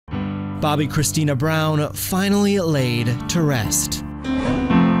Bobbi Kristina Brown finally laid to rest.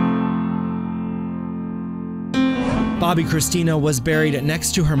 Bobbi Kristina was buried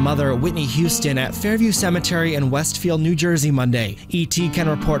next to her mother, Whitney Houston, at Fairview Cemetery in Westfield, New Jersey Monday. ET can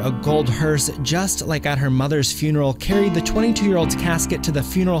report a gold hearse, just like at her mother's funeral, carried the 22-year-old's casket to the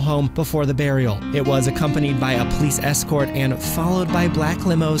funeral home before the burial. It was accompanied by a police escort and followed by black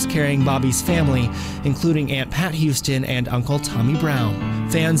limos carrying Bobbi's family, including Aunt Pat Houston and Uncle Tommy Brown.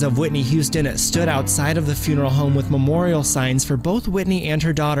 Fans of Whitney Houston stood outside of the funeral home with memorial signs for both Whitney and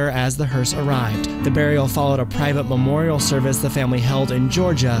her daughter as the hearse arrived. The burial followed a private memorial service the family held in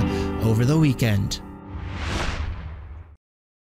Georgia over the weekend.